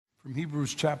From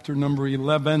Hebrews chapter number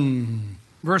 11,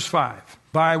 verse 5.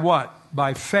 By what?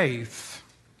 By faith,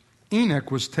 Enoch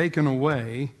was taken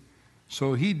away,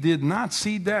 so he did not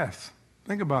see death.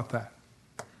 Think about that.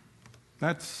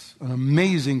 That's an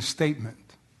amazing statement.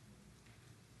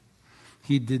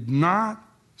 He did not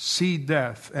see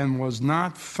death and was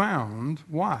not found.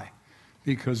 Why?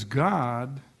 Because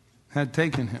God had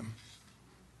taken him.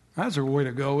 That's a way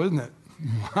to go, isn't it?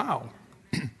 Wow.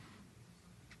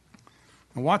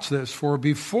 Now watch this. For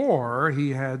before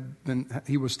he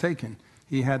was taken,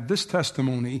 he had this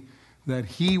testimony that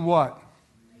he what?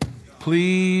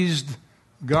 Pleased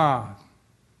God.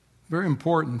 Very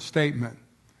important statement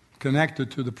connected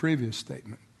to the previous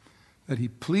statement. That he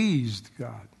pleased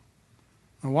God.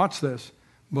 Now watch this.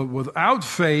 But without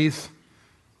faith,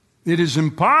 it is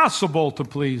impossible to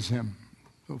please him.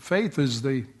 So faith is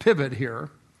the pivot here.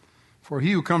 For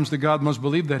he who comes to God must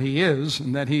believe that he is,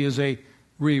 and that he is a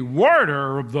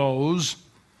rewarder of those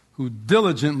who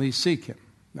diligently seek him.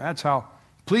 That's how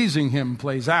pleasing him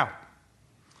plays out.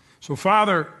 So,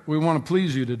 Father, we want to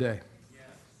please you today.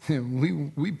 Yes.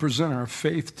 We present our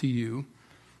faith to you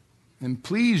and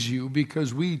please you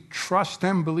because we trust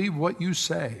and believe what you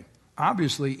say.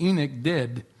 Obviously, Enoch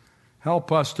did.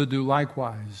 Help us to do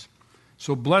likewise.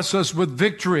 So bless us with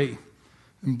victory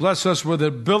and bless us with the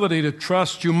ability to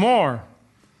trust you more.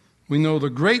 We know the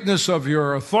greatness of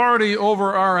your authority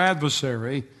over our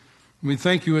adversary. We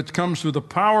thank you it comes through the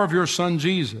power of your Son,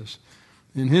 Jesus.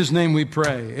 In his name we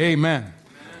pray. Amen. Amen.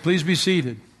 Please be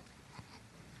seated.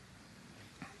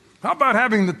 How about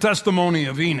having the testimony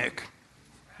of Enoch?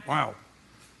 Wow.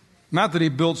 Not that he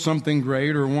built something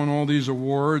great or won all these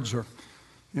awards or,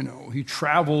 he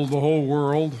traveled the whole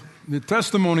world. The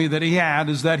testimony that he had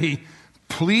is that he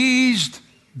pleased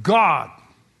God.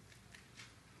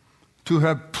 To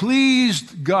have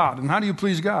pleased God. And how do you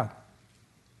please God?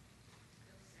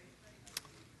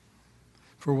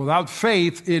 For without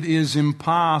faith, it is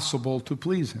impossible to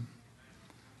please him.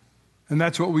 And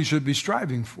that's what we should be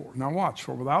striving for. Now watch.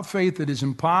 For without faith, it is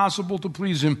impossible to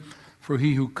please him. For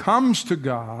he who comes to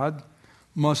God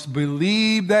must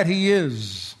believe that he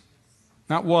is.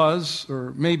 Not was,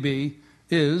 or maybe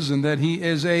is, and that he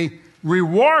is a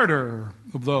rewarder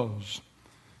of those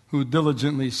who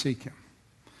diligently seek him.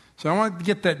 So I want to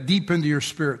get that deep into your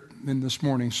spirit in this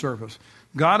morning's service.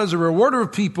 God is a rewarder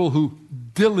of people who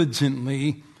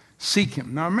diligently seek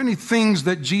him. Now, many things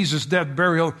that Jesus' death,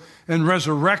 burial, and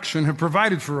resurrection have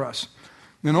provided for us.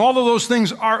 And all of those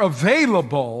things are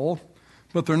available,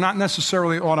 but they're not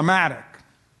necessarily automatic.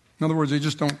 In other words, they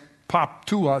just don't pop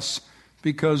to us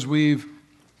because we've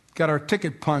got our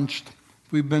ticket punched.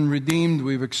 We've been redeemed.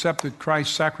 We've accepted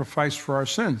Christ's sacrifice for our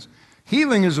sins.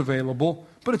 Healing is available,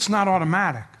 but it's not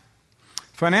automatic.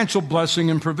 Financial blessing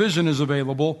and provision is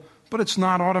available, but it's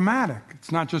not automatic.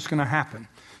 It's not just going to happen.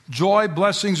 Joy,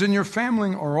 blessings in your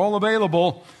family are all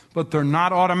available, but they're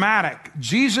not automatic.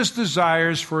 Jesus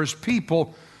desires for his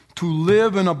people to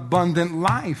live an abundant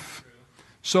life.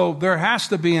 So there has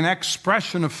to be an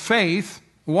expression of faith.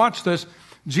 Watch this.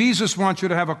 Jesus wants you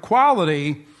to have a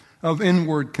quality of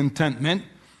inward contentment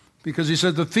because he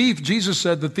said Jesus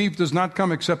said the thief does not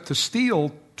come except to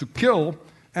steal, to kill,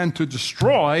 and to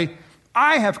destroy.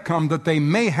 I have come that they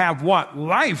may have what?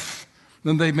 Life.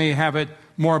 Then they may have it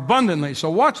more abundantly. So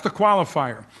watch the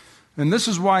qualifier. And this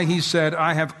is why he said,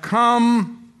 I have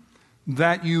come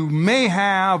that you may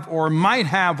have or might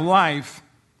have life.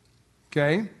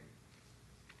 Okay?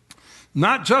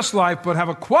 Not just life, but have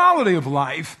a quality of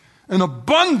life, an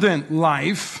abundant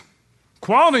life,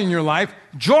 quality in your life,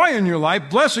 joy in your life,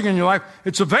 blessing in your life.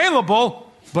 It's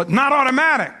available, but not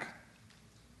automatic.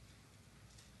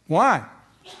 Why?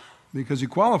 Because he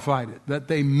qualified it, that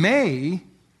they may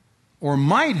or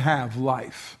might have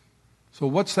life. So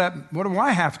what's that? What do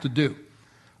I have to do?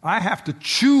 I have to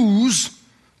choose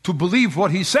to believe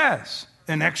what he says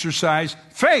and exercise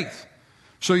faith.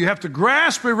 So you have to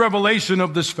grasp a revelation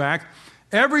of this fact.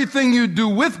 Everything you do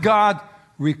with God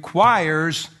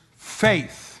requires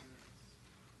faith.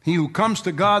 He who comes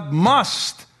to God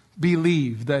must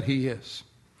believe that he is.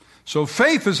 So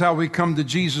faith is how we come to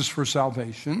Jesus for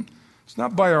salvation. It's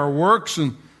not by our works,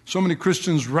 and so many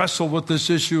Christians wrestle with this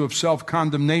issue of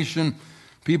self-condemnation.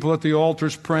 People at the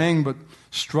altars praying, but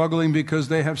struggling because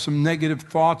they have some negative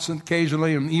thoughts, and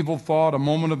occasionally an evil thought, a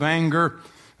moment of anger,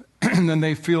 and then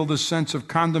they feel this sense of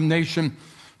condemnation.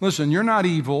 Listen, you're not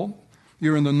evil.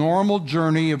 You're in the normal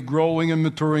journey of growing and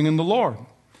maturing in the Lord.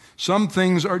 Some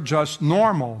things are just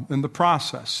normal in the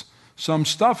process. Some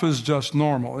stuff is just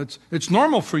normal. It's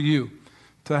normal for you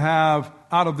to have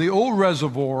out of the old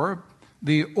reservoir,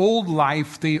 the old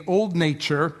life, the old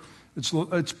nature,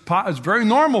 It's very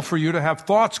normal for you to have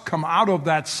thoughts come out of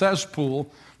that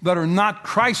cesspool that are not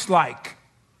Christ-like.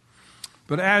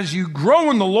 But as you grow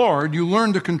in the Lord, you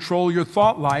learn to control your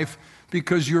thought life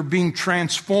because you're being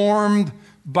transformed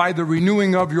by the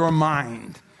renewing of your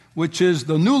mind, which is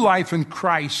the new life in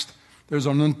Christ. There's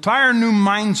an entire new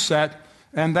mindset,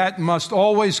 and that must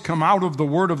always come out of the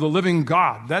Word of the living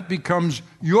God. That becomes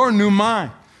your new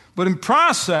mind. But in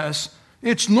process,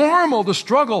 it's normal to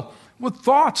struggle with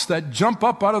thoughts that jump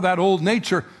up out of that old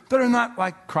nature that are not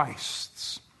like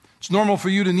Christ's. It's normal for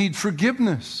you to need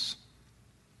forgiveness.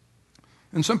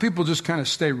 And some people just kind of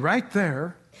stay right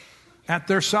there at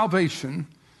their salvation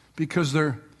because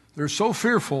they're so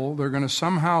fearful they're going to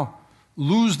somehow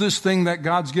lose this thing that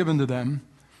God's given to them.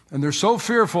 And they're so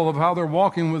fearful of how they're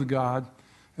walking with God.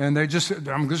 And I'm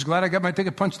just glad I got my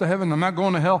ticket punched to heaven. I'm not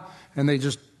going to hell. And they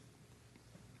just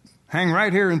hang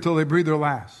right here until they breathe their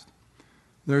last.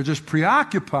 They're just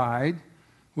preoccupied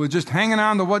with just hanging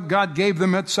on to what God gave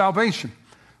them at salvation.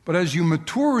 But as you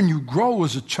mature and you grow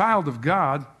as a child of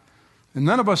God, and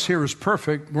none of us here is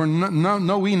perfect. We're no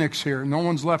Enochs here. No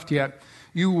one's left yet.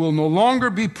 You will no longer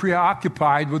be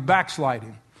preoccupied with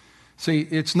backsliding. See,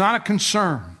 it's not a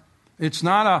concern. It's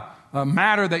not a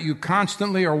matter that you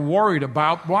constantly are worried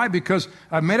about. Why? Because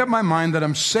I've made up my mind that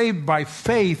I'm saved by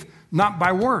faith, not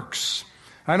by works.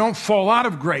 I don't fall out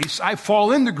of grace. I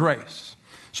fall into grace.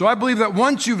 So I believe that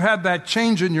once you've had that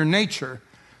change in your nature,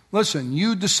 listen,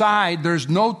 you decide there's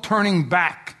no turning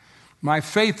back. My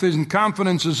faith and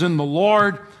confidence is in the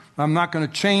Lord. I'm not going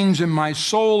to change in my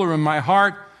soul or in my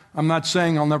heart. I'm not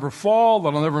saying I'll never fall,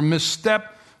 that I'll never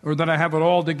misstep, or that I have it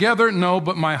all together. No,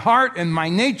 but my heart and my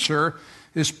nature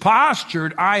is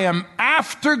postured. I am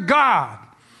after God.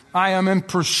 I am in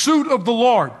pursuit of the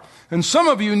Lord. And some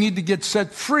of you need to get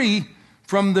set free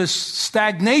from this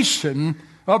stagnation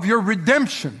of your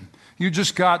redemption. You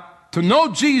just got to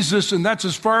know Jesus, and that's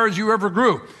as far as you ever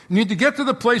grew. You need to get to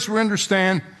the place where you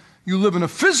understand you live in a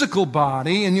physical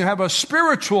body and you have a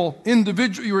spiritual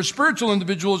individual. You're a spiritual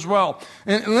individual as well.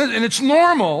 And it's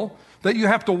normal that you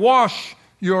have to wash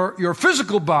your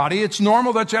physical body. It's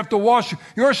normal that you have to wash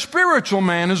your spiritual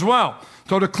man as well.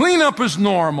 So to clean up is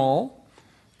normal.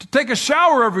 To take a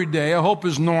shower every day, I hope,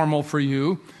 is normal for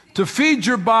you. To feed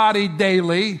your body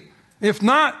daily. If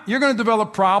not, you're going to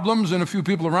develop problems, and a few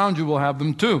people around you will have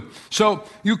them too. So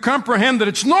you comprehend that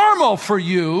it's normal for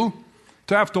you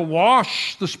to have to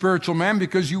wash the spiritual man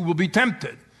because you will be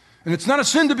tempted. And it's not a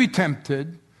sin to be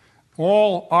tempted.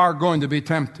 All are going to be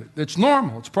tempted. It's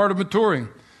normal. It's part of maturing.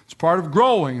 It's part of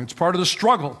growing. It's part of the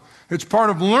struggle. It's part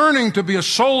of learning to be a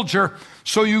soldier.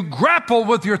 So you grapple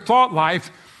with your thought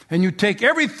life, and you take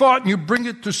every thought and you bring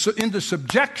it into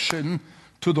subjection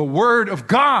to the Word of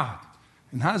God.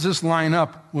 And how does this line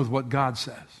up with what God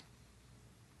says?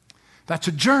 That's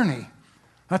a journey.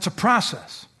 That's a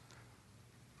process.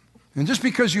 And just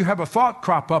because you have a thought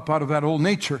crop up out of that old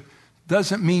nature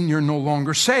doesn't mean you're no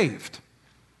longer saved.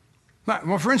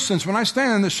 Well, for instance, when I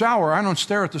stand in the shower, I don't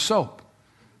stare at the soap.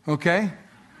 Okay?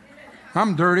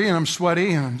 I'm dirty and I'm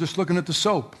sweaty and I'm just looking at the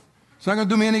soap. It's not going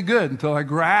to do me any good until I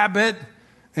grab it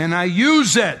and I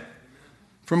use it.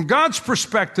 From God's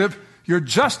perspective, you're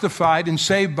justified and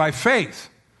saved by faith.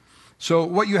 So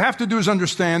what you have to do is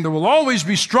understand there will always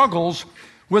be struggles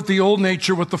with the old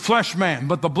nature, with the flesh man.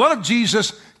 But the blood of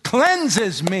Jesus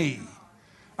cleanses me.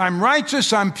 I'm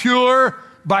righteous, I'm pure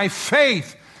by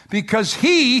faith because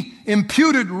He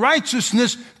imputed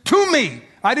righteousness to me.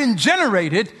 I didn't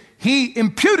generate it. He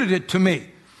imputed it to me.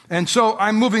 And so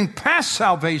I'm moving past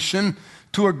salvation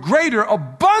to a greater,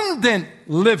 abundant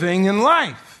living in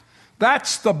life.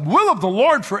 That's the will of the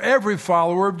Lord for every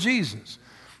follower of Jesus,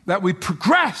 that we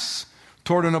progress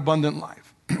toward an abundant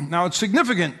life. Now, it's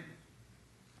significant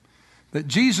that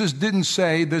Jesus didn't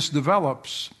say this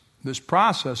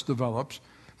process develops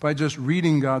by just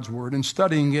reading God's Word and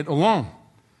studying it alone.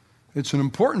 It's an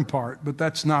important part, but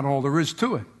that's not all there is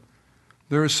to it.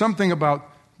 There is something about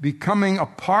becoming a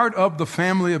part of the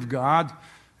family of God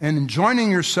and joining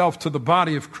yourself to the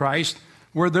body of Christ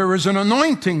where there is an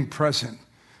anointing present,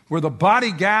 where the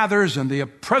body gathers and the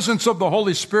presence of the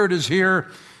Holy Spirit is here,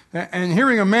 and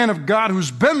hearing a man of God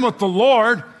who's been with the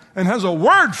Lord and has a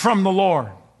word from the Lord.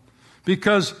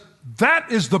 Because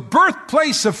that is the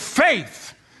birthplace of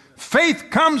faith. Faith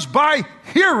comes by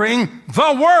hearing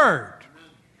the Word.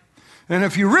 And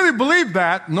if you really believe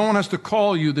that, no one has to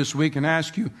call you this week and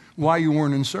ask you why you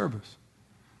weren't in service.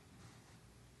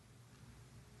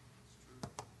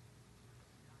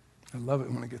 I love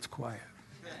it when it gets quiet.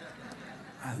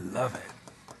 I love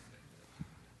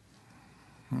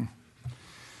it.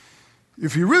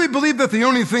 If you really believe that the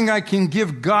only thing I can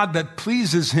give God that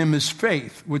pleases him is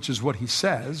faith, which is what he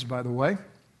says, by the way,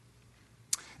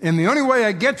 and the only way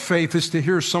I get faith is to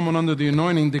hear someone under the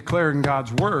anointing declaring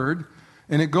God's word,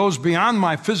 and it goes beyond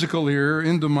my physical ear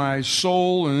into my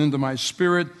soul and into my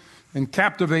spirit and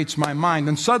captivates my mind.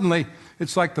 And suddenly,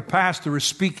 it's like the pastor is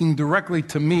speaking directly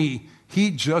to me. He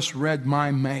just read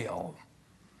my mail.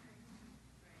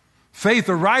 Faith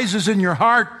arises in your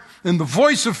heart, and the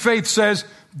voice of faith says,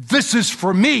 this is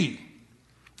for me.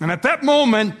 And at that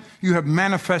moment, you have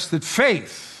manifested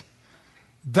faith.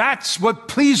 That's what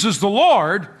pleases the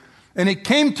Lord, and it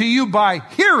came to you by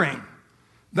hearing.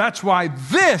 That's why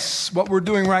this, what we're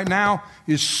doing right now,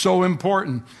 is so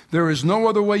important. There is no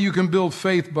other way you can build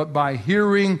faith but by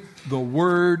hearing the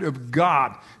Word of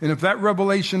God. And if that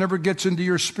revelation ever gets into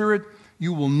your spirit,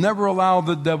 you will never allow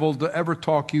the devil to ever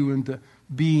talk you into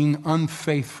being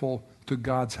unfaithful to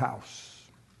God's house.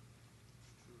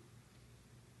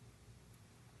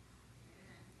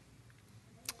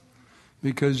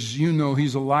 Because you know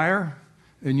he's a liar,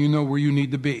 and you know where you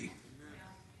need to be.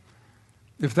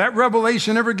 If that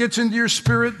revelation ever gets into your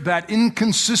spirit, that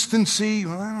inconsistency,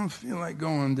 well, I don't feel like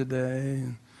going today.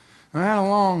 I had a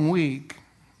long week.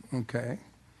 Okay.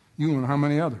 You and how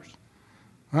many others?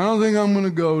 I don't think I'm going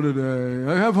to go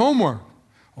today. I have homework.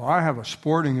 Well, I have a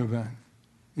sporting event.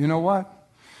 You know what?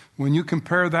 When you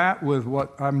compare that with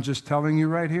what I'm just telling you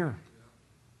right here,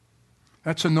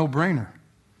 that's a no-brainer.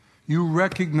 You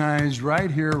recognize right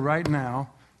here, right now,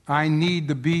 I need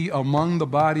to be among the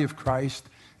body of Christ,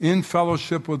 in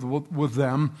fellowship with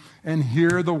them, and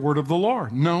hear the word of the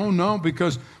Lord. No,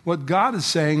 because what God is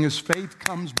saying is faith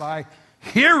comes by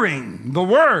hearing the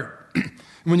word.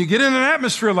 When you get in an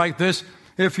atmosphere like this,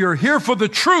 if you're here for the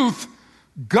truth,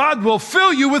 God will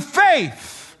fill you with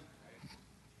faith.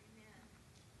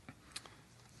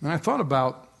 And I thought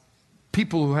about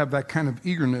people who have that kind of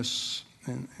eagerness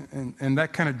and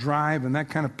that kind of drive and that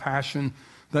kind of passion,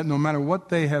 that no matter what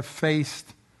they have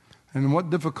faced and what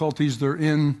difficulties they're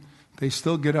in, they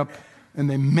still get up and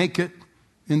they make it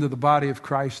into the body of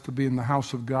Christ to be in the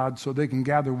house of God so they can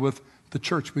gather with the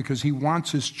church, because he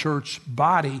wants his church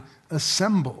body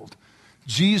assembled.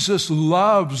 Jesus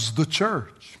loves the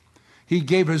church. He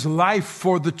gave his life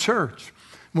for the church.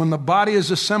 When the body is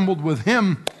assembled with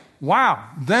him, wow,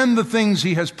 then the things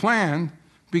he has planned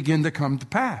begin to come to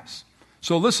pass.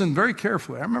 So listen very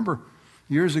carefully. I remember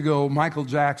years ago, Michael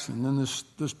Jackson, and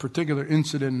this particular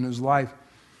incident in his life,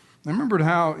 I remembered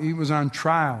how he was on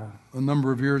trial a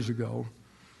number of years ago.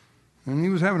 And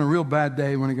he was having a real bad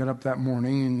day when he got up that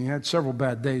morning, and he had several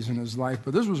bad days in his life,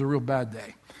 but this was a real bad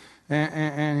day.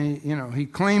 And he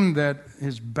claimed that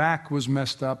his back was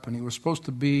messed up, and he was supposed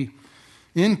to be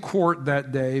in court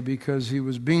that day because he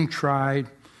was being tried.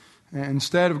 And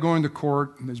instead of going to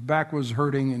court, his back was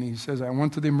hurting, and he says, I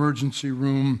went to the emergency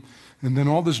room, and then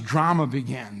all this drama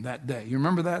began that day. You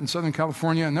remember that in Southern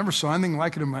California? I never saw anything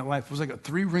like it in my life. It was like a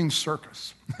 3-ring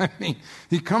circus. I mean,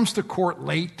 he comes to court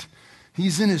late.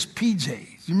 He's in his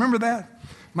PJs. You remember that?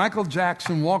 Michael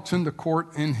Jackson walks into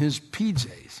court in his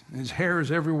PJs. His hair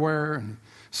is everywhere, and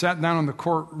sat down in the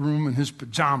courtroom in his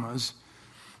pajamas.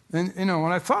 And,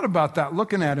 when I thought about that,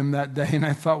 looking at him that day, and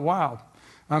I thought, wow,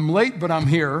 I'm late, but I'm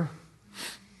here.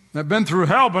 I've been through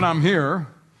hell, but I'm here.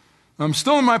 I'm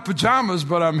still in my pajamas,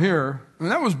 but I'm here. And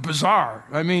that was bizarre.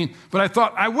 But I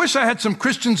thought, I wish I had some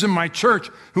Christians in my church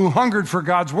who hungered for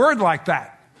God's word like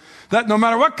that. That no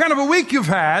matter what kind of a week you've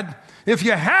had, if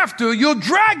you have to, you'll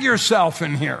drag yourself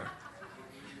in here.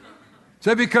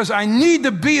 Say, because I need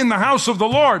to be in the house of the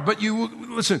Lord. But you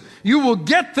will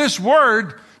get this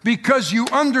word because you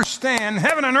understand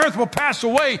heaven and earth will pass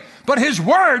away, but his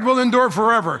word will endure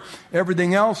forever.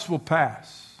 Everything else will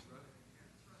pass.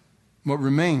 What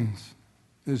remains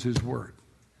is his word.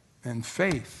 And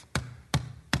faith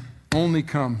only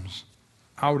comes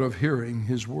out of hearing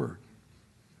his word.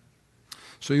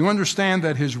 So you understand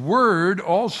that his word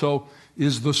also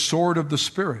is the sword of the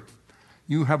Spirit.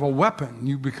 You have a weapon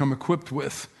you become equipped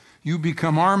with. You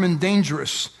become armed and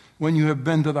dangerous when you have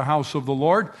been to the house of the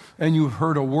Lord and you've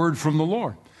heard a word from the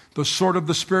Lord. The sword of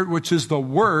the Spirit, which is the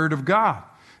word of God.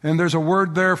 And there's a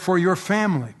word there for your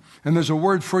family. And there's a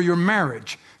word for your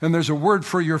marriage. And there's a word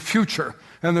for your future.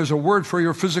 And there's a word for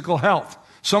your physical health.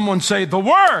 Someone say, the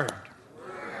word.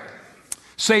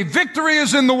 Say, victory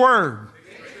is in the word.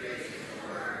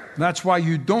 That's why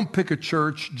you don't pick a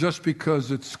church just because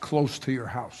it's close to your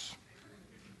house.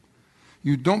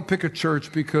 You don't pick a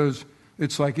church because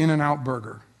it's like In-N-Out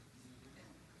Burger.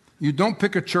 You don't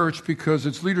pick a church because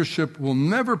its leadership will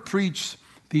never preach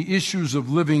the issues of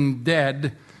living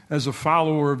dead as a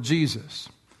follower of Jesus.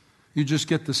 You just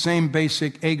get the same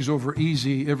basic eggs over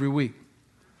easy every week.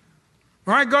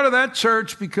 Or I go to that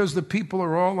church because the people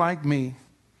are all like me.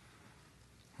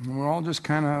 And we're all just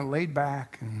kind of laid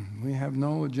back and we have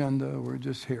no agenda. We're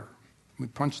just here. We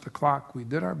punched the clock. We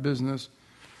did our business.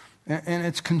 And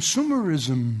it's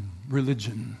consumerism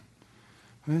religion.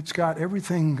 It's got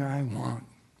everything I want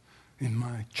in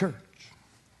my church.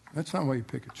 That's not why you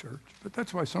pick a church, but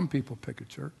that's why some people pick a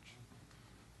church.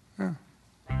 Yeah.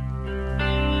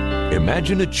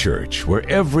 Imagine a church where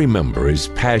every member is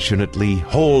passionately,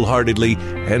 wholeheartedly,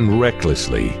 and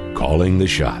recklessly calling the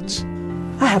shots.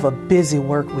 I have a busy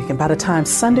work week, and by the time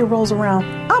Sunday rolls around,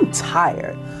 I'm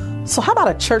tired. So how about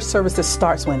a church service that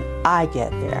starts when I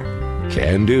get there?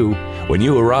 Can do. When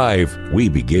you arrive, we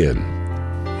begin.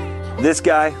 This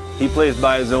guy, he plays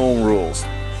by his own rules.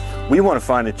 We want to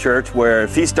find a church where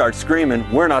if he starts screaming,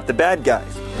 we're not the bad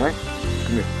guys, right?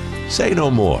 Come here. Say no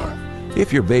more.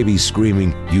 If your baby's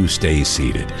screaming, you stay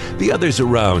seated. The others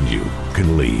around you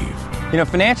can leave. You know,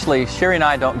 financially, Sherry and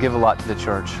I don't give a lot to the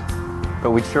church,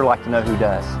 but we'd sure like to know who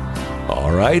does.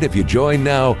 All right, if you join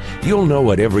now, you'll know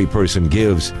what every person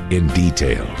gives in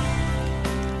detail.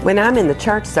 When I'm in the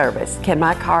church service, can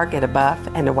my car get a buff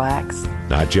and a wax?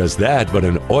 Not just that, but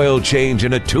an oil change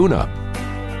and a tune-up.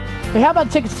 Hey, how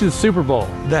about tickets to the Super Bowl?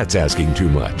 That's asking too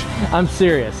much. I'm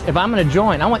serious. If I'm going to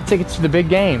join, I want tickets to the big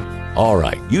game. All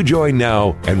right, you join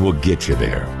now and we'll get you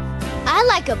there. I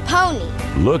like a pony.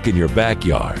 Look in your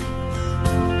backyard.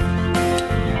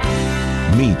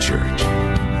 Me Church,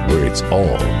 where it's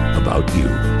all about you.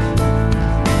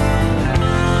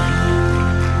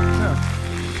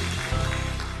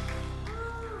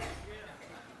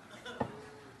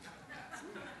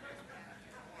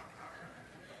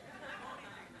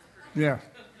 Yeah.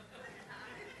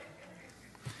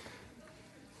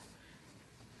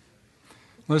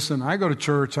 Listen, I go to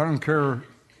church. I don't care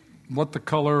what the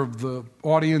color of the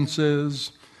audience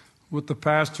is, what the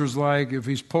pastor's like. If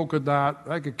he's polka dot,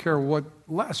 I could care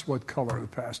less what color the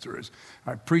pastor is.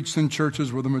 I preached in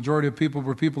churches where the majority of people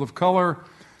were people of color.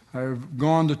 I've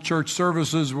gone to church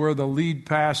services where the lead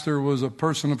pastor was a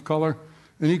person of color,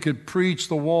 and he could preach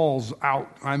the walls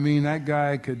out. I mean, that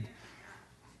guy could...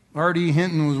 R.D.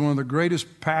 Hinton was one of the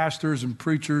greatest pastors and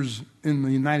preachers in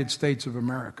the United States of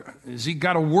America. Has he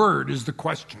got a word is the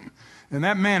question. And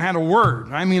that man had a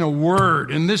word. I mean a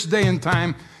word. In this day and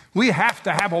time, we have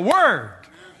to have a word.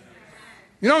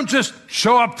 You don't just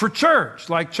show up for church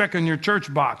like checking your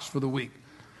church box for the week.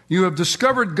 You have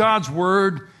discovered God's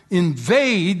word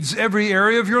invades every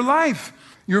area of your life.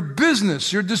 Your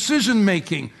business, your decision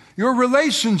making, your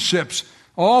relationships,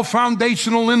 all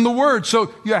foundational in the Word.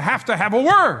 So you have to have a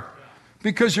Word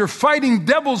because you're fighting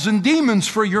devils and demons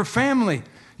for your family.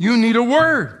 You need a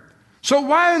Word. So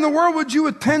why in the world would you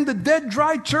attend a dead,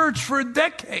 dry church for a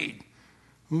decade?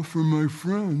 Well, for my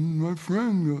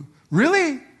friend.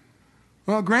 Really?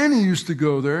 Well, Granny used to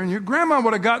go there, and your grandma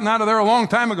would have gotten out of there a long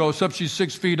time ago, except she's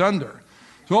 6 feet under.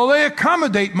 So they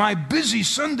accommodate my busy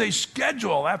Sunday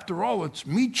schedule. After all, it's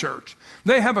me church.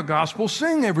 They have a gospel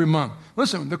sing every month.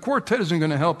 Listen, the quartet isn't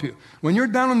going to help you. When you're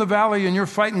down in the valley and you're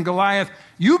fighting Goliath,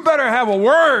 you better have a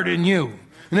word in you.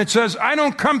 And it says, I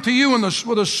don't come to you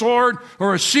with a sword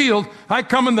or a shield. I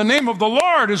come in the name of the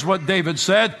Lord, is what David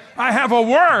said. I have a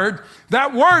word.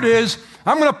 That word is,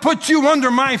 I'm going to put you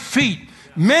under my feet.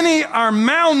 Many are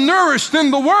malnourished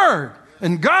in the word.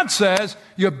 And God says,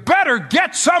 you better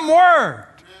get some word.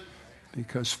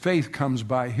 Because faith comes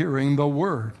by hearing the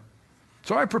word.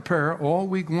 So I prepare all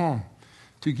week long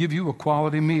to give you a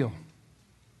quality meal.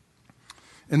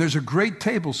 And there's a great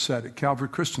table set at Calvary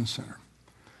Christian Center.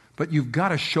 But you've got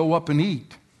to show up and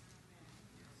eat.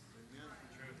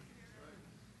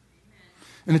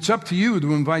 And it's up to you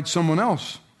to invite someone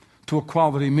else to a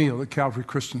quality meal at Calvary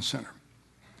Christian Center.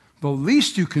 The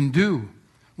least you can do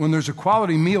when there's a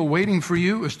quality meal waiting for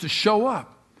you is to show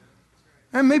up.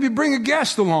 And maybe bring a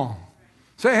guest along.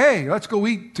 Say, hey, let's go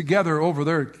eat together over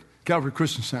there at Calvary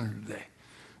Christian Center today.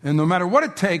 And no matter what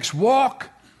it takes, walk,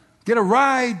 get a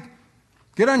ride,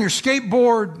 get on your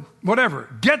skateboard, whatever.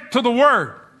 Get to the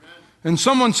Word. And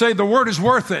someone say, the Word is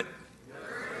worth it.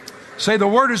 Say, the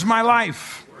Word is my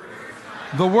life.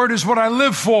 The Word is what I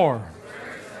live for.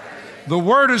 The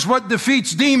Word is what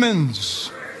defeats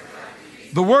demons.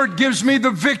 The Word gives me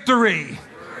the victory.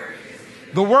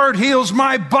 The Word heals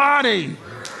my body.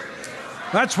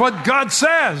 That's what God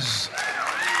says.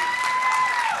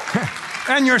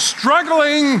 And you're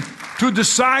struggling to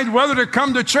decide whether to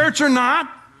come to church or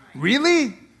not?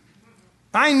 Really?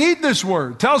 I need this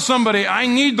word. Tell somebody, I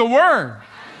need the word.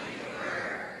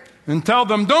 And tell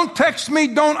them, don't text me,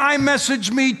 don't iMessage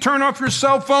me, turn off your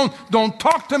cell phone, don't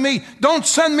talk to me, don't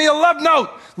send me a love note.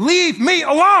 Leave me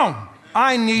alone.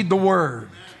 I need the word.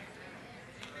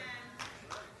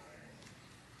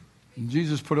 And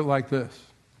Jesus put it like this.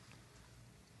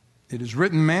 It is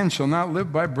written, man shall not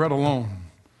live by bread alone,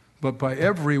 but by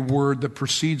every word that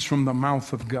proceeds from the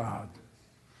mouth of God.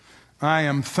 I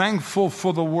am thankful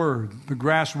for the word. The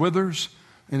grass withers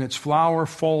and its flower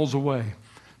falls away,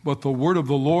 but the word of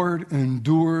the Lord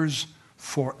endures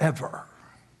forever.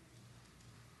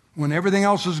 When everything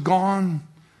else is gone,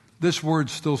 this word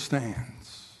still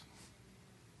stands.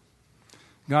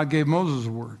 God gave Moses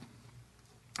a word.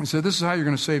 He said, this is how you're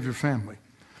going to save your family.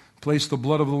 Place the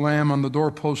blood of the lamb on the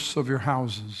doorposts of your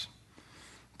houses.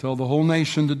 Tell the whole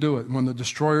nation to do it. When the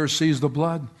destroyer sees the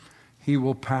blood, he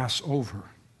will pass over.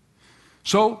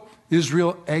 So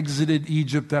Israel exited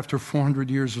Egypt after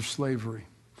 400 years of slavery.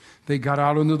 They got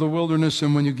out into the wilderness,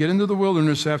 and when you get into the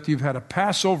wilderness after you've had a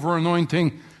Passover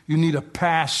anointing, you need a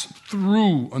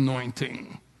pass-through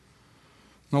anointing.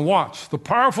 Now watch. The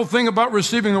powerful thing about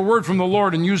receiving a word from the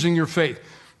Lord and using your faith.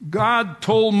 God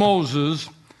told Moses,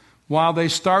 while they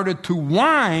started to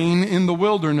whine in the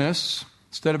wilderness,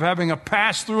 instead of having a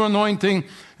pass-through anointing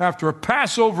after a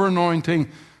Passover anointing,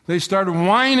 they started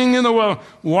whining in the wilderness.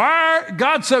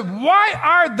 God said, why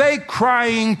are they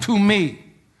crying to me?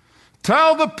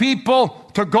 Tell the people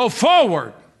to go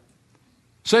forward.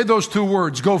 Say those two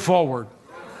words, go forward.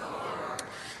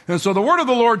 And so the word of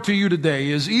the Lord to you today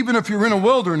is, even if you're in a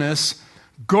wilderness,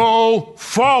 go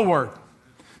forward.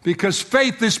 Because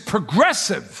faith is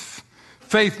progressive.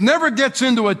 Faith never gets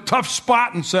into a tough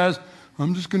spot and says,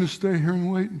 I'm just going to stay here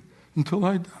and wait until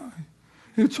I die.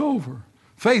 It's over.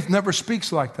 Faith never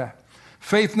speaks like that.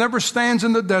 Faith never stands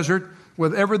in the desert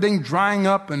with everything drying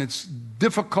up and it's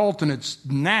difficult and it's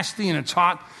nasty and it's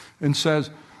hot and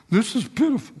says, this is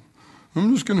pitiful.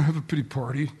 I'm just going to have a pity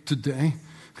party today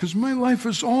because my life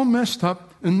is all messed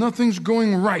up and nothing's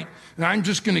going right and I'm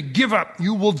just going to give up.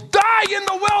 You will die in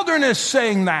the wilderness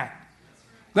saying that.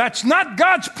 That's not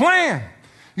God's plan.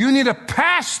 You need a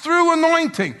pass-through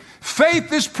anointing.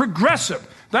 Faith is progressive.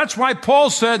 That's why Paul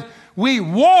said, we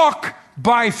walk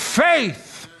by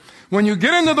faith. When you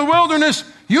get into the wilderness,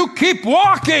 you keep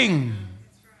walking.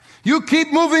 You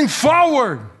keep moving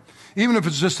forward. Even if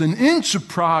it's just an inch of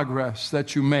progress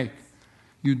that you make.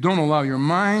 You don't allow your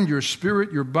mind, your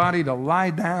spirit, your body to lie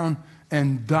down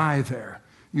and die there.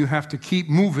 You have to keep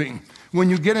moving. When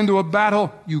you get into a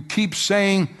battle, you keep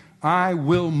saying, I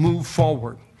will move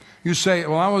forward. You say,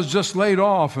 well, I was just laid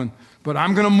off, but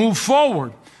I'm going to move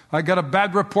forward. I got a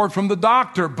bad report from the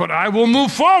doctor, but I will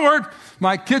move forward.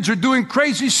 My kids are doing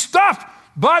crazy stuff,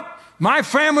 but my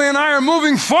family and I are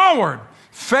moving forward.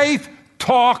 Faith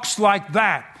talks like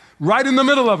that, right in the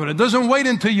middle of it. It doesn't wait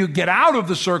until you get out of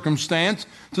the circumstance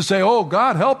to say, oh,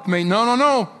 God helped me.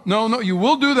 No, you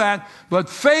will do that. But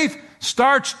faith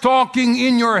starts talking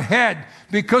in your head.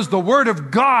 Because the Word of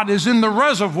God is in the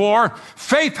reservoir,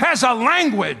 faith has a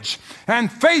language, and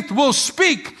faith will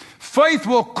speak. Faith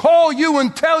will call you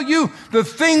and tell you the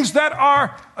things that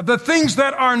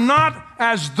are not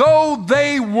as though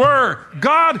they were.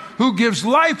 God, who gives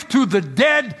life to the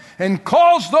dead and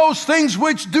calls those things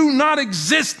which do not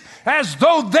exist as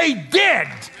though they did.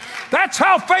 That's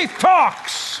how faith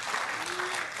talks.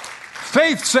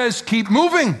 Faith says, keep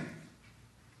moving.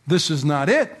 This is not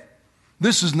it.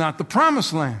 This is not the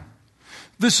promised land.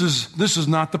 This is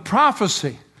not the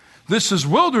prophecy. This is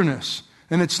wilderness,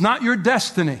 and it's not your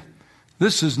destiny.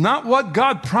 This is not what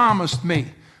God promised me.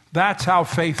 That's how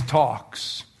faith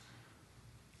talks.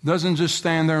 It doesn't just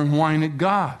stand there and whine at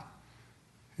God.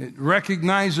 It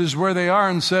recognizes where they are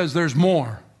and says there's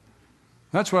more.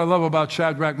 That's what I love about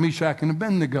Shadrach, Meshach, and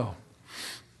Abednego.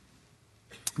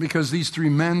 Because these three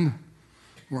men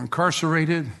were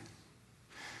incarcerated,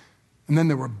 and then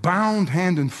they were bound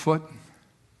hand and foot.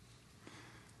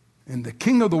 And the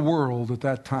king of the world at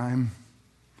that time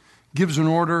gives an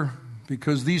order,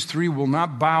 because these three will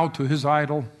not bow to his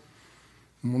idol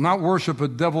and will not worship a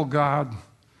devil god,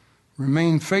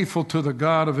 remain faithful to the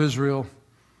God of Israel.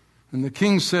 And the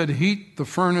king said, heat the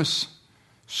furnace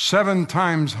 7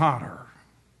 times hotter.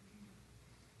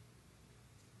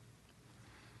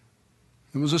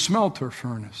 It was a smelter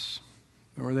furnace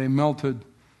where they melted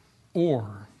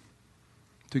ore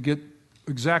to get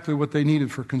exactly what they needed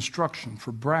for construction,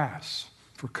 for brass,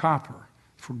 for copper,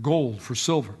 for gold, for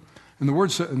silver. And the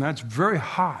word said, and that's very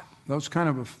hot. Those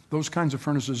kinds of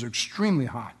furnaces are extremely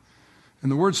hot. And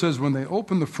the word says when they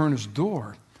opened the furnace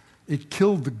door, it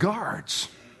killed the guards.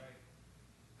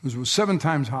 It was 7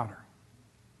 times hotter.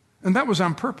 And that was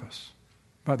on purpose,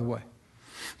 by the way,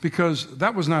 because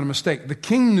that was not a mistake. The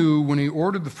king knew when he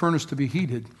ordered the furnace to be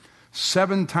heated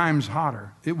 7 times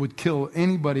hotter, it would kill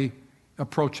anybody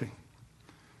approaching.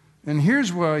 And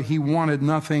here's why he wanted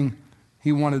nothing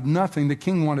He wanted nothing, the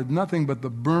king wanted nothing but the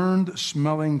burned,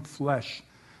 smelling flesh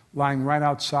lying right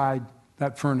outside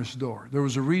that furnace door. There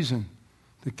was a reason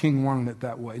the king wanted it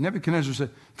that way. Nebuchadnezzar said,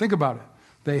 think about it.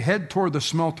 They head toward the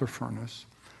smelter furnace.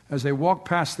 As they walk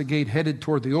past the gate, headed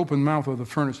toward the open mouth of the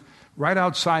furnace, right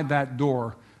outside that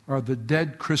door are the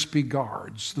dead, crispy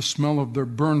guards, the smell of their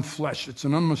burned flesh. It's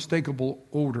an unmistakable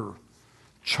odor,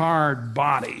 charred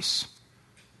bodies.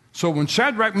 So when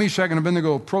Shadrach, Meshach, and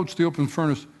Abednego approached the open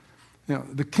furnace,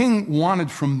 the king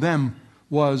wanted from them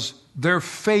was their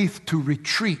faith to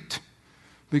retreat.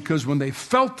 Because when they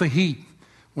felt the heat,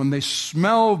 when they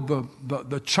smelled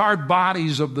the charred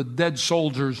bodies of the dead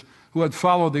soldiers who had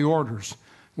followed the orders,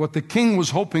 what the king was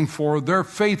hoping for, their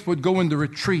faith would go into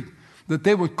retreat, that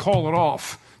they would call it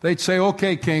off. They'd say,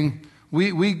 okay, king,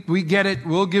 we get it,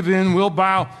 we'll give in, we'll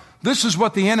bow. This is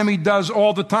what the enemy does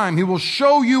all the time. He will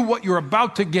show you what you're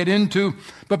about to get into,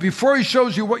 but before he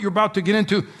shows you what you're about to get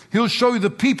into, he'll show you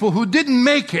the people who didn't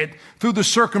make it through the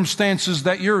circumstances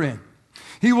that you're in.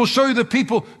 He will show you the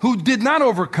people who did not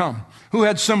overcome, who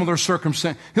had similar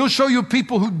circumstances. He'll show you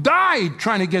people who died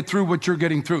trying to get through what you're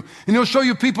getting through. And he'll show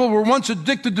you people who were once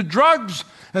addicted to drugs,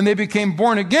 and they became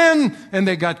born again, and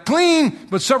they got clean,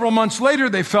 but several months later,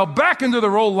 they fell back into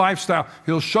their old lifestyle.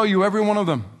 He'll show you every one of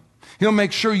them. He'll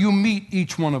make sure you meet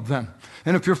each one of them.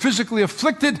 And if you're physically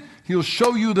afflicted, he'll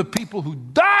show you the people who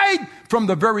died from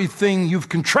the very thing you've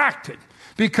contracted.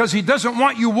 Because he doesn't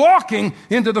want you walking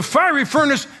into the fiery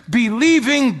furnace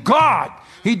believing God.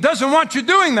 He doesn't want you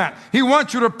doing that. He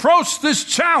wants you to approach this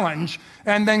challenge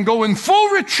and then go in full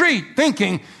retreat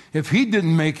thinking, if he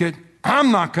didn't make it,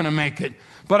 I'm not going to make it.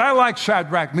 But I like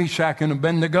Shadrach, Meshach, and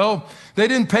Abednego. They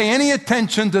didn't pay any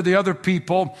attention to the other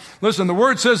people. Listen, the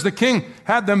word says the king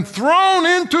had them thrown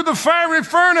into the fiery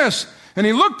furnace. And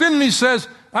he looked in and he says,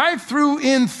 I threw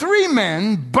in 3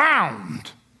 men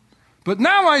bound. But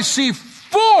now I see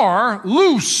 4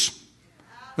 loose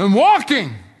and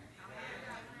walking.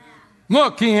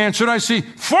 Look, he answered, I see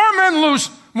 4 men loose.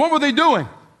 What were they doing?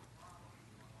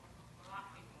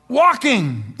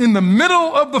 Walking in the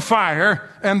middle of the fire,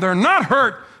 and they're not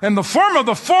hurt. And the form of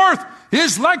the 4th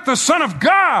is like the Son of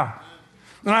God.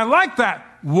 And I like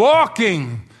that.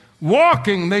 Walking.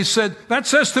 They said, that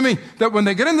says to me that when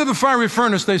they get into the fiery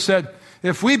furnace, they said,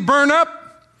 if we burn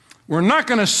up, we're not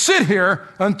going to sit here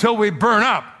until we burn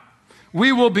up.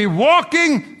 We will be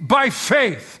walking by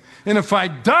faith. And if I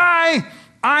die,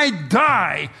 I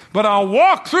die. But I'll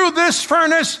walk through this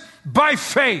furnace by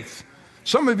faith.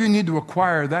 Some of you need to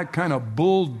acquire that kind of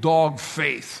bulldog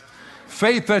faith.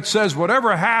 Faith that says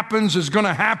whatever happens is going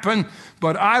to happen,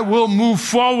 but I will move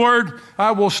forward.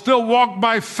 I will still walk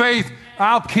by faith.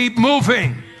 I'll keep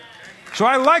moving. So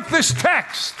I like this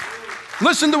text.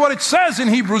 Listen to what it says in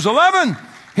Hebrews 11.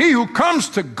 He who comes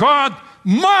to God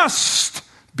must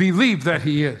believe that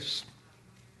he is.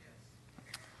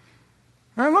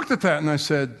 And I looked at that and I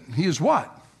said, he is what?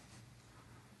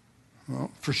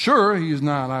 Well, for sure, he is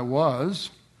not I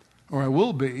was, or I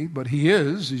will be, but he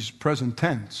is. He's present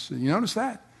tense. You notice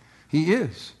that? He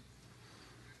is.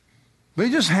 But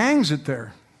he just hangs it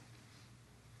there.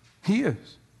 He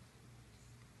is.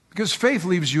 Because faith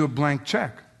leaves you a blank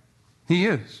check. He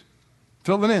is.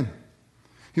 Fill it in.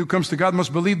 He who comes to God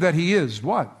must believe that he is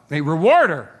what? A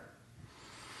rewarder.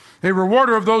 A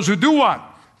rewarder of those who do what?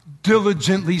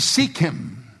 Diligently seek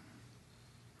him.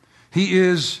 He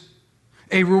is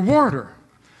a rewarder.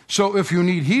 So if you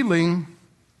need healing,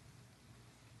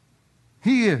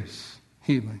 he is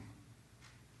healing.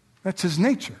 That's his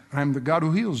nature. I am the God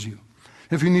who heals you.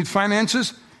 If you need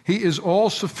finances, he is all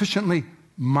sufficiently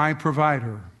my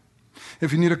provider.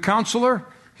 If you need a counselor,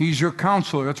 he's your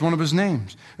counselor. That's one of his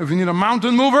names. If you need a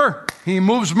mountain mover, he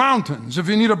moves mountains. If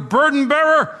you need a burden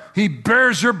bearer, he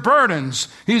bears your burdens.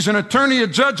 He's an attorney, a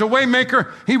judge, a way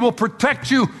maker. He will protect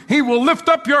you. He will lift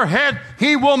up your head.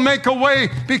 He will make a way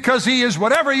because he is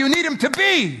whatever you need him to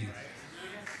be.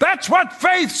 That's what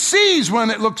faith sees when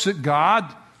it looks at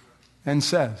God and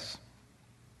says,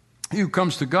 he who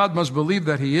comes to God must believe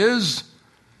that he is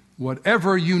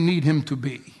whatever you need him to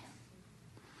be.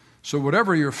 So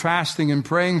whatever you're fasting and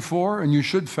praying for, and you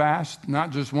should fast,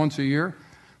 not just once a year,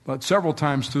 but several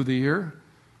times through the year,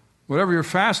 whatever you're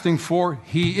fasting for,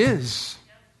 he is.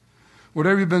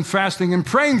 Whatever you've been fasting and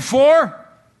praying for,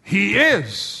 he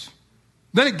is.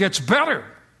 Then it gets better.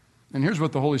 And here's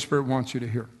what the Holy Spirit wants you to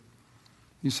hear.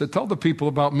 He said, tell the people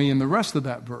about me in the rest of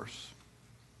that verse.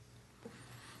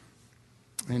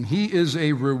 And he is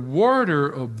a rewarder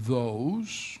of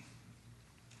those,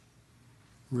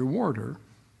 rewarder,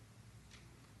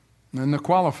 and the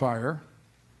qualifier,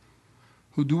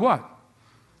 who do what?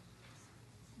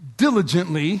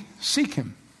 Diligently seek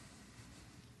him.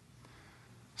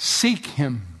 seek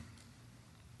him.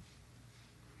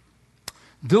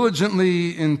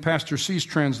 Diligently in Pastor C's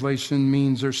translation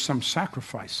means there's some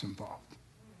sacrifice involved.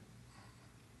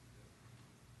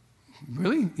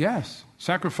 Really? Yes.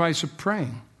 Sacrifice of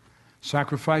praying,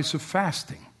 sacrifice of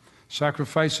fasting,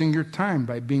 sacrificing your time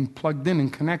by being plugged in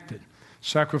and connected,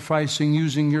 sacrificing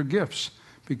using your gifts,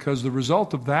 because the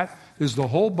result of that is the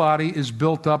whole body is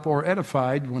built up or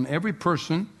edified when every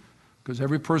person, because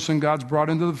every person God's brought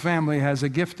into the family has a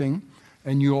gifting,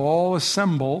 and you all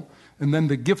assemble, and then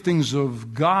the giftings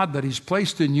of God that he's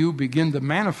placed in you begin to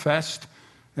manifest,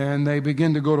 and they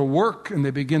begin to go to work, and they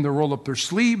begin to roll up their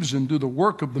sleeves and do the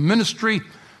work of the ministry,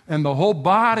 and the whole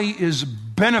body is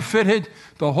benefited,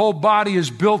 the whole body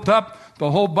is built up, the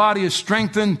whole body is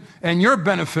strengthened, and you're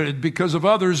benefited because of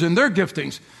others and their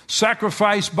giftings.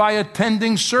 Sacrifice by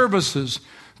attending services,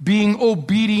 being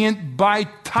obedient by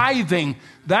tithing.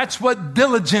 That's what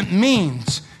diligent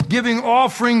means. Giving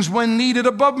offerings when needed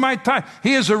above my tithe.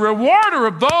 He is a rewarder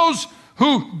of those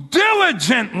who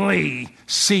diligently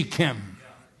seek him.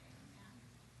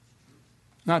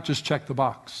 Not just check the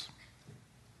box.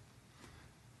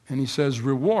 And he says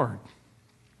reward.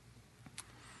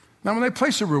 Now when they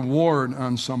place a reward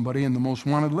on somebody in the most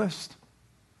wanted list,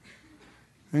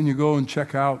 and you go and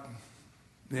check out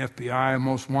the FBI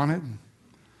most wanted,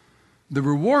 the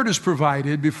reward is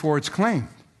provided before it's claimed.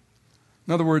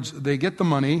 In other words, they get the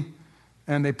money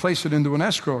and they place it into an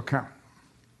escrow account.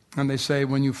 And they say,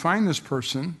 when you find this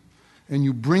person and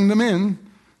you bring them in,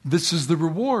 this is the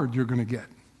reward you're going to get.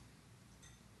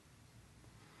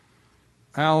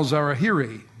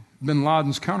 Al-Zawahiri, bin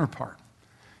Laden's counterpart,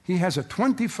 he has a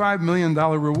 $25 million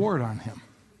reward on him.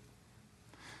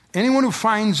 Anyone who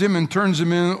finds him and turns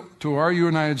him in to our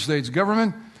United States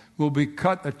government will be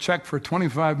cut a check for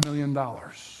 $25 million.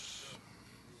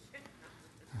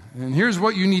 And here's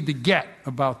what you need to get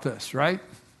about this, right?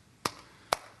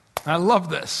 I love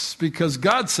this because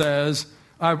God says,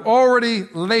 I've already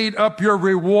laid up your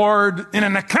reward in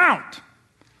an account.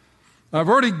 I've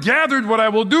already gathered what I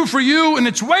will do for you, and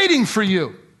it's waiting for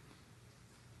you.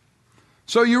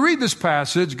 So you read this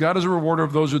passage, God is a rewarder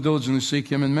of those who diligently seek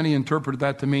him, and many interpret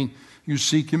that to mean you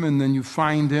seek him and then you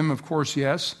find him, of course,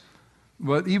 yes.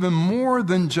 But even more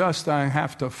than just I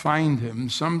have to find him,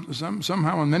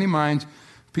 somehow in many minds,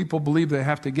 people believe they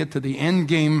have to get to the end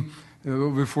game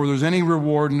before there's any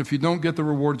reward, and if you don't get the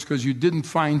reward, it's because you didn't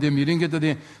find him, you didn't get to the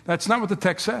end. That's not what the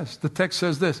text says. The text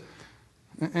says this,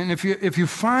 and if you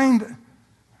find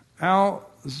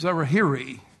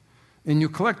Al-Zawahiri and you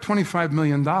collect $25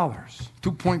 million,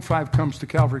 2.5 comes to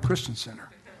Calvary Christian Center.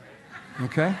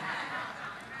 Okay?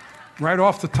 Right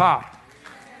off the top.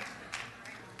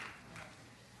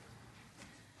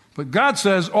 But God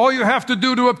says, all you have to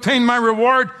do to obtain my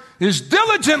reward is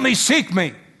diligently seek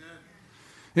me.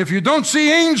 If you don't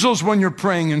see angels when you're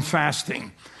praying and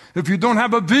fasting, if you don't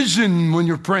have a vision when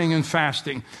you're praying and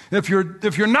fasting, if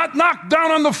you're not knocked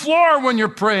down on the floor when you're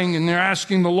praying and you're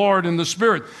asking the Lord in the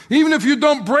Spirit, even if you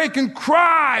don't break and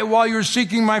cry while you're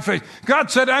seeking my face,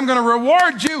 God said, I'm going to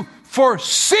reward you for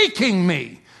seeking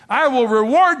me. I will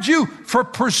reward you for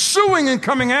pursuing and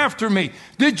coming after me.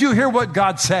 Did you hear what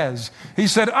God says? He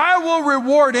said, I will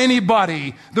reward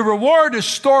anybody. The reward is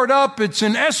stored up. It's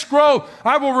in escrow.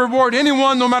 I will reward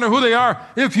anyone, no matter who they are,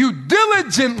 if you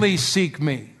diligently seek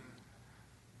me.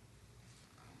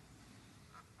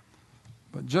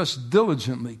 But just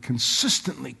diligently,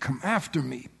 consistently come after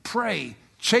me. Pray,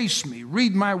 chase me,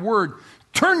 read my word.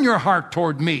 Turn your heart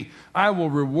toward me. I will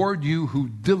reward you who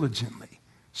diligently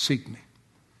seek me.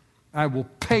 I will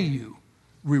pay you,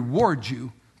 reward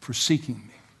you for seeking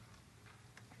me.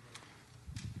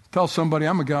 Tell somebody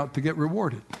I'm about to get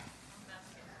rewarded.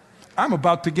 I'm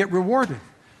about to get rewarded.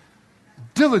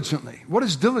 Diligently. What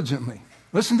is diligently?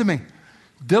 Listen to me.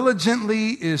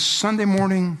 Diligently is Sunday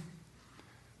morning.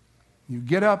 You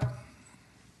get up,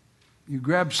 you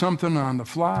grab something on the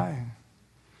fly,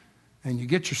 and you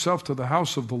get yourself to the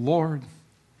house of the Lord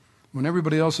when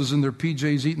everybody else is in their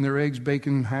PJs eating their eggs,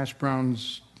 bacon, hash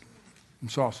browns, and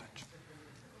sausage.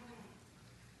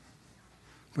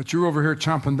 But you're over here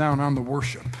chomping down on the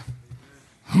worship.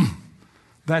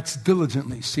 That's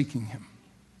diligently seeking him.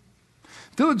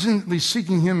 Diligently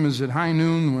seeking him is at high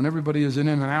noon when everybody is in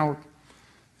and out,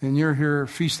 and you're here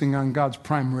feasting on God's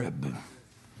prime rib.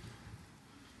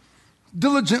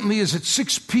 Diligently is at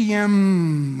 6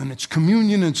 p.m. and it's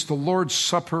communion, it's the Lord's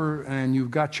Supper, and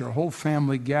you've got your whole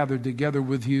family gathered together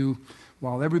with you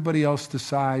while everybody else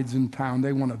decides in town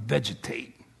they want to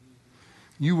vegetate.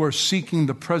 You are seeking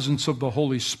the presence of the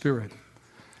Holy Spirit,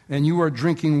 and you are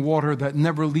drinking water that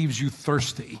never leaves you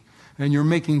thirsty, and you're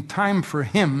making time for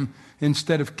him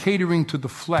instead of catering to the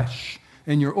flesh,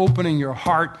 and you're opening your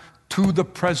heart to the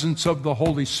presence of the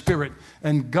Holy Spirit.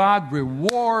 And God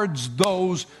rewards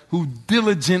those who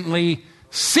diligently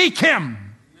seek Him.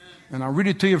 And I'll read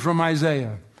it to you from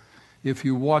Isaiah. If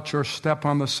you watch your step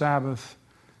on the Sabbath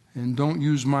and don't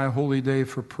use my holy day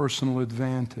for personal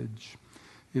advantage,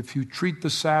 if you treat the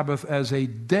Sabbath as a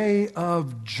day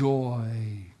of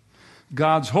joy,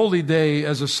 God's holy day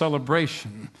as a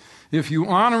celebration, if you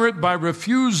honor it by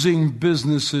refusing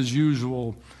business as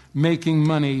usual, making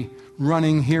money,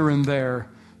 running here and there,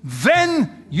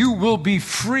 then you will be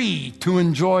free to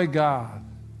enjoy God.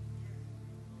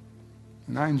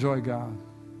 And I enjoy God.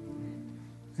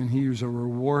 And He is a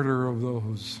rewarder of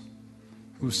those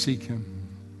who seek Him.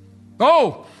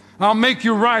 Oh, I'll make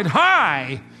you ride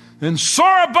high and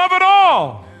soar above it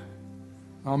all.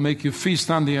 I'll make you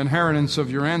feast on the inheritance of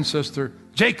your ancestor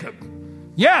Jacob.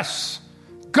 Yes,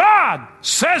 God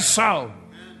says so.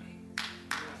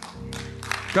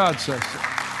 God says so.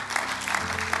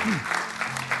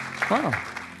 Wow.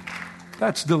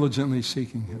 That's diligently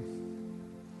seeking Him.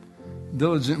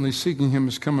 Diligently seeking Him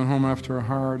is coming home after a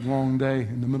hard, long day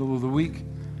in the middle of the week,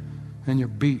 and you're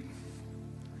beat.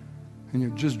 And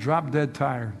you're just drop dead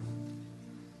tired.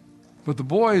 But the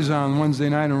boys on Wednesday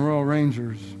night in Royal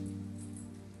Rangers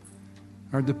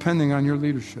are depending on your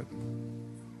leadership.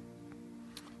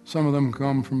 Some of them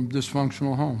come from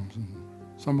dysfunctional homes, and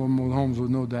some of them with homes with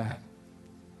no dad.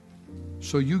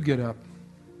 So you get up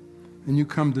and you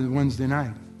come to Wednesday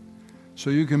night so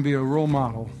you can be a role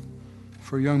model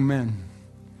for young men.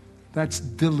 That's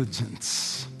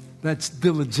diligence. That's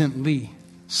diligently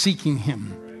seeking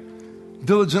Him.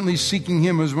 Diligently seeking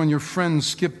Him is when your friends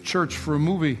skip church for a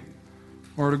movie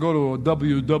or to go to a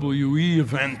WWE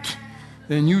event,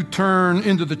 and you turn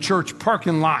into the church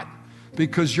parking lot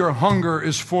because your hunger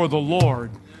is for the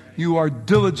Lord. You are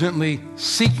diligently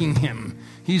seeking Him.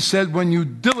 He said, when you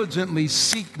diligently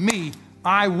seek me,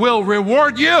 I will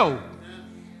reward you.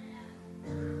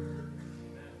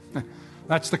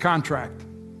 That's the contract.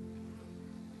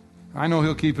 I know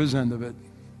He'll keep His end of it.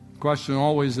 The question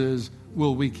always is,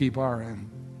 will we keep our end?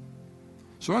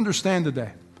 So understand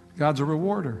today, God's a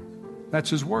rewarder. That's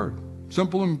His word.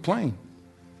 Simple and plain.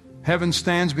 Heaven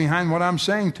stands behind what I'm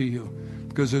saying to you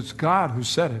because it's God who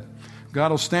said it.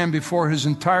 God will stand before His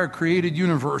entire created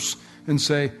universe and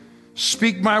say,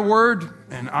 speak my word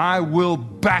and I will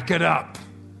back it up.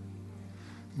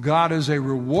 God is a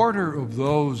rewarder of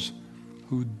those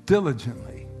who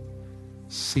diligently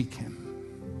seek Him.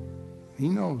 He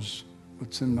knows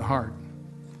what's in the heart.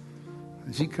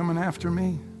 Is He coming after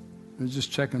me? Or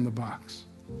just checking the box?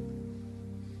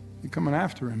 You're coming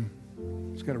after Him,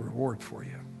 He's got a reward for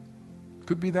you.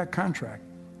 Could be that contract.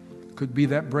 Could be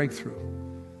that breakthrough.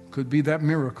 Could be that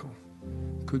miracle.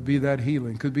 Could be that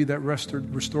healing. Could be that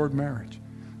restored marriage.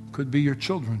 Could be your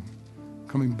children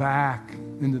coming back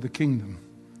into the kingdom.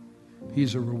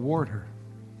 He's a rewarder.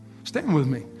 Stand with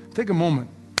me. Take a moment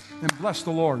and bless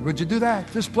the Lord. Would you do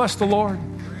that? Just bless the Lord.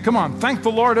 Come on. Thank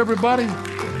the Lord, everybody.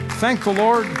 Thank the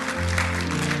Lord.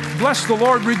 Bless the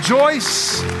Lord.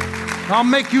 Rejoice. I'll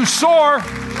make you soar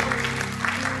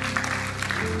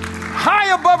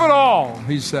high above it all,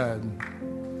 He said.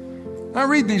 Now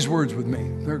read these words with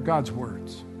me. They're God's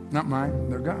words. Not mine.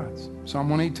 They're God's. Psalm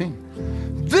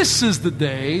 118. This is the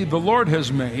day the Lord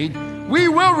has made. We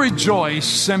will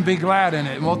rejoice and be glad in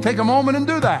it. We'll take a moment and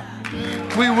do that.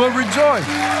 We will rejoice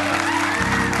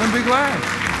and be glad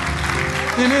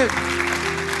in it.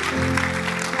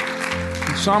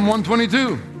 Psalm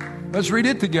 122. Let's read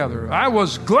it together. I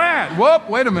was glad. Whoop,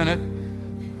 wait a minute.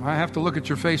 I have to look at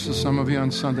your faces, some of you,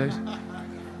 on Sundays.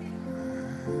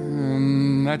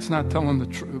 And that's not telling the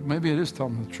truth. Maybe it is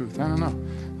telling the truth. I don't know.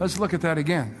 Let's look at that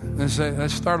again.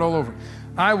 Let's start all over.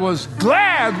 I was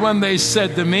glad when they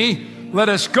said to me, let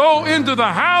us go into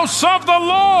the house of the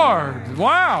Lord.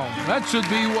 Wow, that should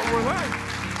be what we're like.